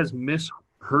someone has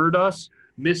misheard us,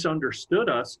 misunderstood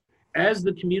us, as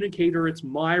the communicator, it's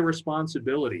my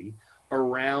responsibility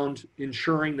around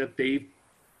ensuring that they've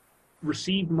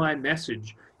received my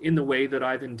message in the way that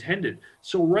I've intended.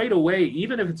 So right away,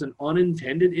 even if it's an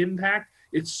unintended impact,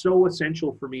 it's so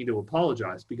essential for me to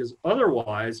apologize, because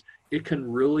otherwise it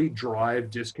can really drive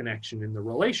disconnection in the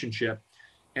relationship.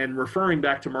 And referring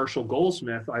back to Marshall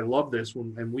Goldsmith, I love this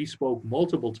one, and we spoke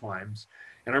multiple times.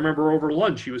 And I remember over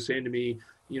lunch, he was saying to me,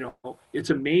 it's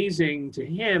amazing to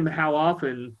him how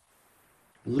often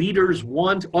leaders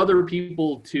want other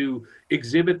people to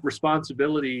exhibit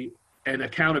responsibility and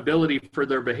accountability for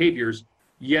their behaviors,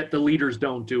 yet the leaders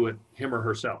don't do it, him or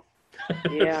herself.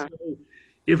 Yeah. So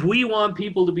if we want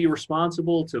people to be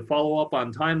responsible, to follow up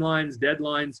on timelines,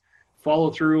 deadlines,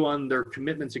 follow through on their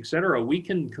commitments, etc., we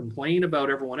can complain about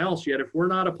everyone else, yet if we're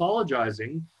not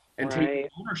apologizing and taking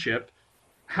ownership,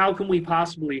 how can we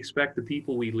possibly expect the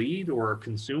people we lead, or our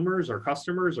consumers, our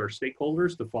customers, our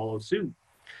stakeholders, to follow suit?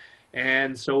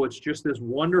 And so it's just this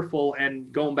wonderful,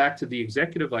 and going back to the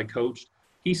executive I coached,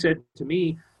 he said to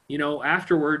me,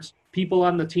 afterwards, people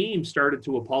on the team started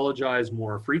to apologize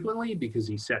more frequently because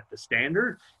he set the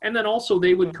standard. And then also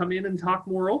they would come in and talk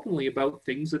more openly about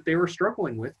things that they were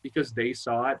struggling with, because they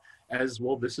saw it as,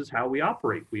 well, this is how we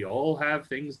operate. We all have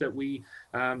things that we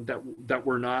that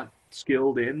we're not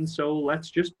skilled in. So let's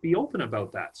just be open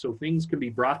about that, so things can be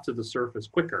brought to the surface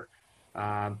quicker.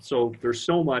 So there's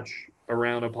so much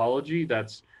around apology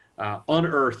that's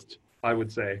unearthed, I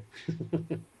would say.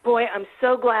 Boy, I'm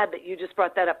so glad that you just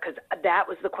brought that up, because that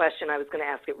was the question I was going to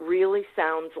ask. It really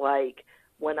sounds like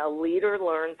when a leader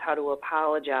learns how to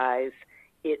apologize,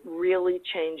 it really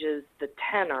changes the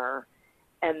tenor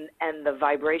and the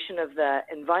vibration of the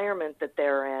environment that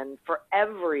they're in for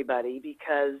everybody,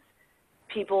 because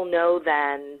people know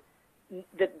then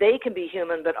that they can be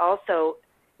human, but also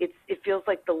it feels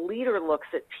like the leader looks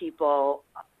at people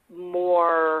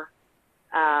more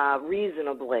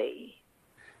reasonably.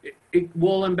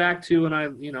 Well, and back to, and I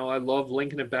love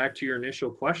linking it back to your initial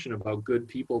question about good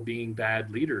people being bad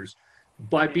leaders.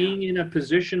 By being in a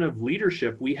position of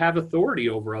leadership, we have authority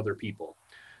over other people.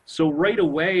 So right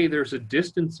away, there's a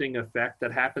distancing effect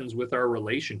that happens with our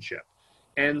relationship.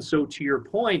 And so to your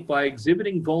point, by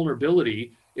exhibiting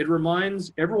vulnerability, it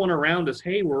reminds everyone around us,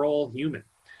 hey, we're all human.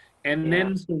 And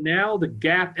then so now the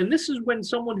gap, and this is when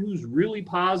someone who's really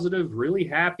positive, really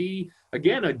happy,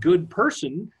 again, a good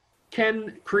person,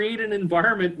 can create an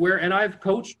environment where, and I've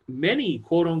coached many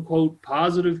quote unquote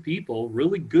positive people,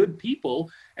 really good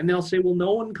people, and they'll say, well,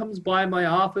 no one comes by my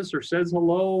office or says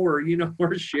hello or,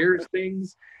 or shares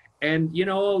things. And,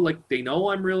 like they know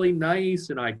I'm really nice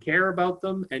and I care about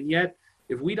them. And yet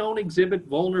if we don't exhibit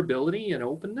vulnerability and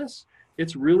openness,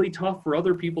 it's really tough for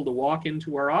other people to walk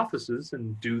into our offices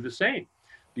and do the same,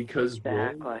 because,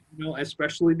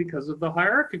 especially because of the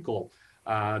hierarchical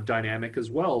dynamic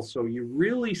as well. So you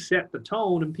really set the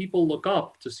tone, and people look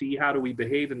up to see, how do we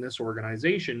behave in this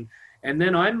organization? And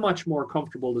then I'm much more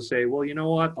comfortable to say, well, you know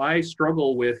what, I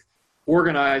struggle with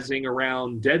organizing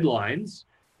around deadlines,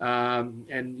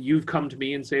 and you've come to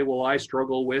me and say, well, I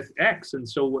struggle with X. And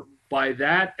so by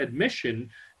that admission,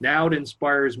 now it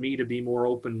inspires me to be more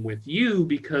open with you,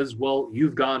 because, well,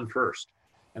 you've gone first.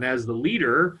 And as the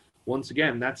leader, once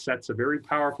again, that sets a very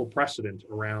powerful precedent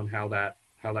around how that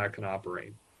can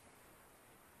operate.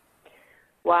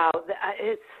 Wow,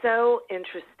 it's so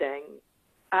interesting.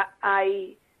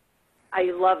 I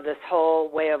love this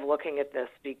whole way of looking at this,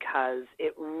 because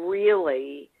it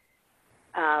really,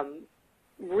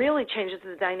 really changes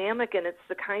the dynamic, and it's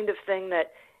the kind of thing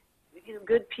that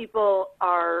good people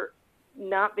are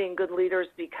not being good leaders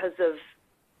because of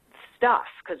stuff,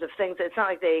 because of things. It's not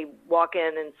like they walk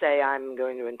in and say, I'm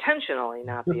going to intentionally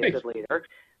not be a good leader,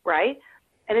 right?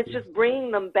 And it's just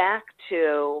bringing them back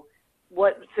to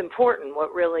what's important,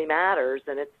 what really matters,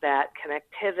 and it's that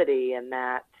connectivity and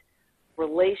that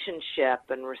relationship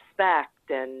and respect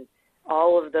and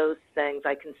all of those things.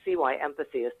 I can see why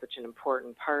empathy is such an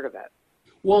important part of it.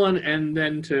 Well, and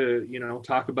then to,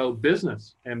 talk about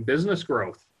business and business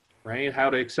growth, right? How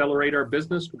to accelerate our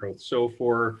business growth. So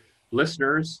for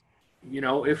listeners,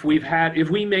 if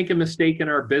we make a mistake in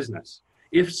our business,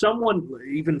 if someone,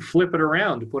 even flip it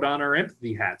around to put on our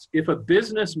empathy hats, if a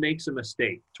business makes a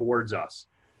mistake towards us,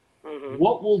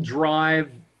 what will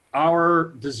drive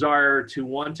our desire to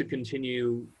want to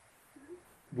continue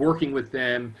working with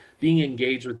them, being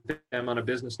engaged with them on a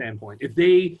business standpoint? If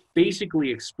they basically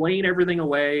explain everything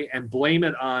away and blame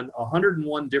it on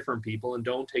 101 different people and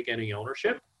don't take any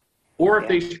ownership, or if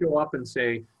they show up and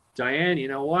say, Diane, you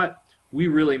know what? We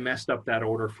really messed up that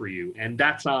order for you, and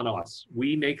that's on us.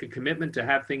 We make a commitment to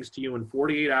have things to you in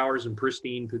 48 hours in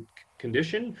pristine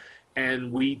condition, and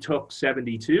we took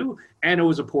 72, and it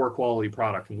was a poor quality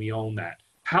product, and we own that.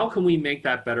 How can we make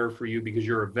that better for you, because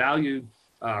you're a valued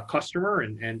customer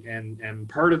and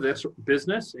part of this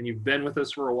business, and you've been with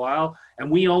us for a while, and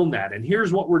we own that. And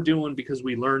here's what we're doing because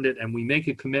we learned it, and we make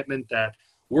a commitment that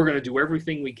we're going to do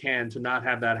everything we can to not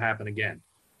have that happen again.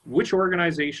 Which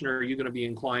organization are you going to be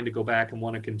inclined to go back and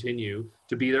want to continue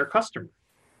to be their customer?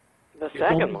 The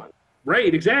second one.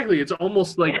 Right, exactly. It's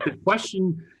almost like the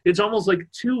question, it's almost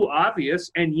like too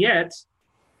obvious. And yet,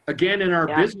 again, in our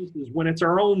businesses, when it's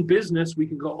our own business, we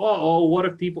can go, oh, what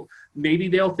if people, maybe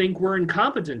they'll think we're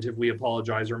incompetent if we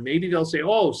apologize, or maybe they'll say,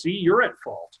 oh, see, you're at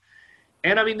fault.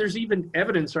 And I mean, there's even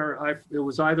evidence, it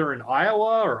was either in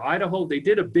Iowa or Idaho, they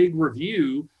did a big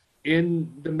review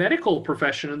in the medical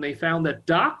profession, and they found that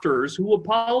doctors who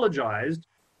apologized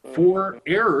for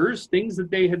errors, things that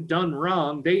they had done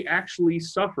wrong, they actually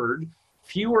suffered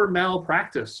fewer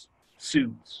malpractice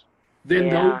suits than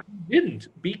those who didn't,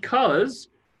 because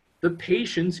the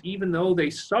patients, even though they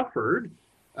suffered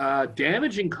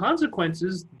damaging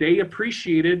consequences, they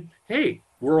appreciated, hey,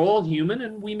 we're all human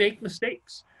and we make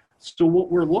mistakes. So what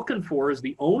we're looking for is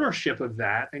the ownership of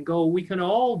that and go, we can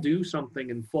all do something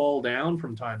and fall down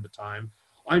from time to time.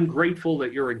 I'm grateful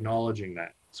that you're acknowledging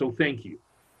that. So thank you.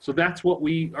 So that's what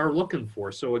we are looking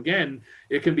for. So again,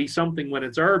 it can be something when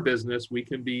it's our business, we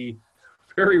can be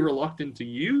very reluctant to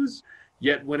use,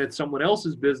 yet when it's someone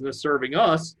else's business serving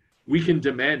us, we can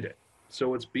demand it.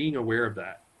 So it's being aware of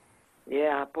that.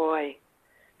 Yeah, boy,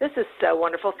 this is so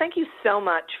wonderful. Thank you so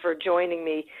much for joining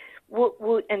me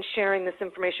and sharing this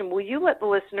information. Will you let the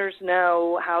listeners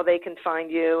know how they can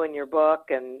find you and your book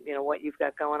and, you know, what you've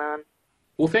got going on?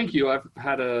 Well, thank you.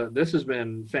 This has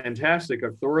been fantastic.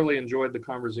 I've thoroughly enjoyed the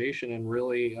conversation and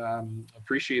really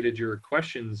appreciated your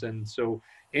questions. And so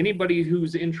anybody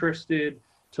who's interested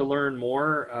to learn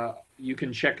more, you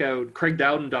can check out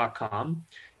craigdowden.com.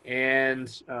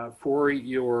 And for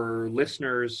your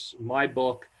listeners, my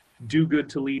book, Do Good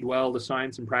to Lead Well, The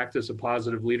Science and Practice of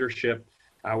Positive Leadership,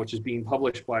 which is being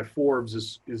published by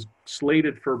Forbes, is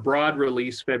slated for broad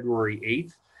release February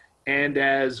 8th. And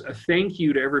as a thank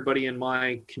you to everybody in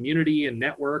my community and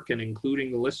network, and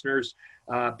including the listeners,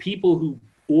 people who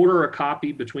order a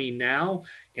copy between now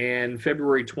and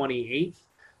February 28th,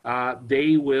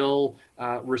 they will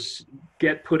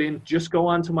get put in. Just go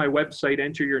onto my website,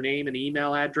 enter your name and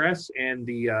email address and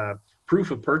the proof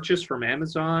of purchase from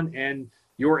Amazon, and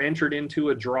you're entered into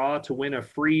a draw to win a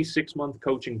free 6-month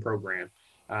coaching program.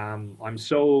 I'm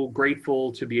so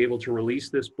grateful to be able to release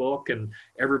this book and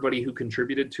everybody who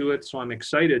contributed to it. So I'm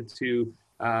excited to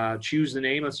choose the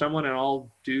name of someone, and I'll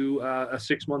do a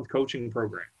 6-month coaching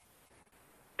program.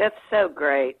 That's so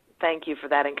great. Thank you for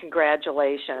that, and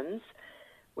congratulations.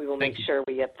 We will make sure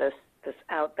we get this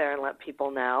out there and let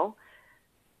people know.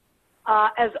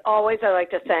 As always, I'd like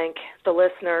to thank the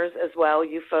listeners as well.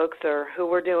 You folks are who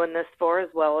we're doing this for, as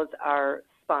well as our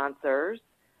sponsors.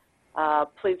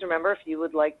 Please remember, if you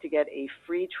would like to get a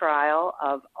free trial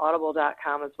of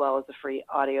audible.com as well as a free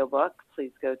audiobook,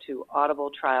 please go to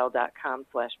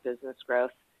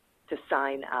audibletrial.com/businessgrowth to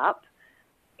sign up.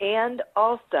 And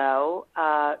also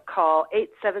call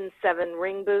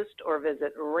 877-RING-BOOST or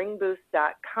visit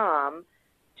ringboost.com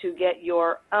to get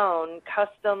your own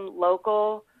custom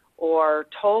local or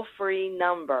toll-free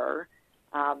number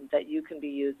that you can be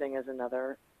using as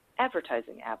another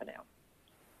advertising avenue.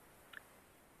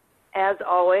 As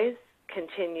always,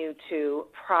 continue to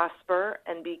prosper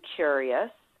and be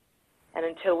curious. And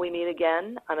until we meet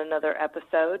again on another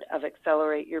episode of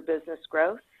Accelerate Your Business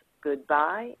Growth,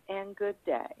 goodbye and good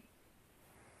day.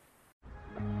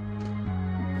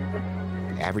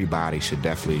 Everybody should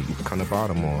definitely come to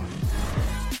Baltimore.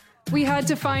 We had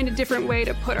to find a different way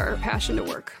to put our passion to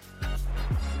work.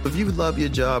 If you love your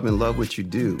job and love what you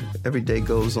do, every day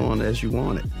goes on as you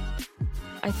want it.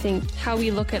 I think how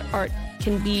we look at art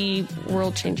can be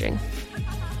world-changing.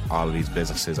 All of these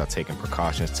businesses are taking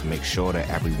precautions to make sure that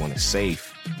everyone is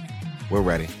safe. We're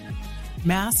ready.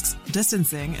 Masks,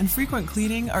 distancing, and frequent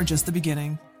cleaning are just the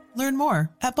beginning. Learn more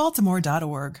at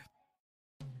baltimore.org.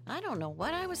 I don't know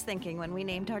what I was thinking when we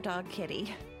named our dog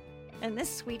Kitty. And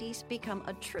this sweetie's become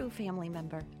a true family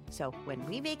member. So when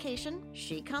we vacation,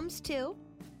 she comes too.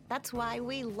 That's why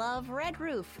we love Red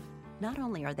Roof. Not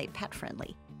only are they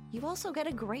pet-friendly, you also get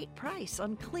a great price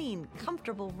on clean,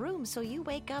 comfortable rooms so you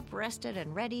wake up rested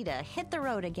and ready to hit the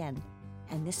road again.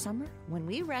 And this summer, when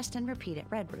we rest and repeat at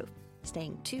Red Roof,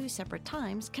 staying 2 separate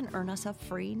times can earn us a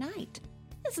free night.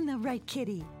 Isn't that right,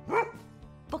 Kitty?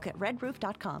 Book at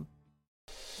redroof.com.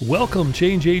 Welcome,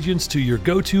 change agents, to your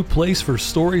go-to place for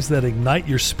stories that ignite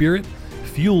your spirit,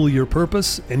 fuel your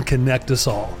purpose, and connect us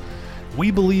all. We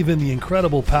believe in the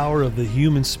incredible power of the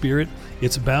human spirit,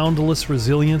 its boundless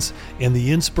resilience, and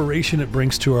the inspiration it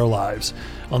brings to our lives.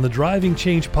 On the Driving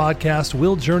Change podcast,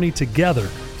 we'll journey together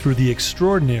through the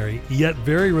extraordinary yet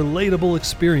very relatable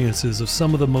experiences of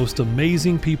some of the most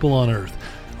amazing people on earth.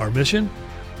 Our mission?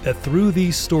 That through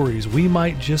these stories, we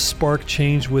might just spark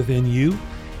change within you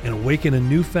and awaken a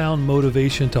newfound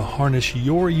motivation to harness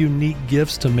your unique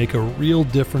gifts to make a real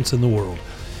difference in the world.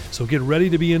 So get ready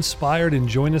to be inspired and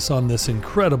join us on this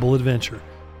incredible adventure.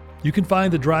 You can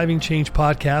find the Driving Change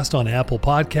podcast on Apple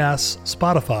Podcasts,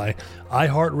 Spotify,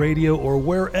 iHeartRadio, or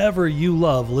wherever you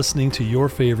love listening to your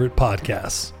favorite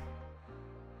podcasts.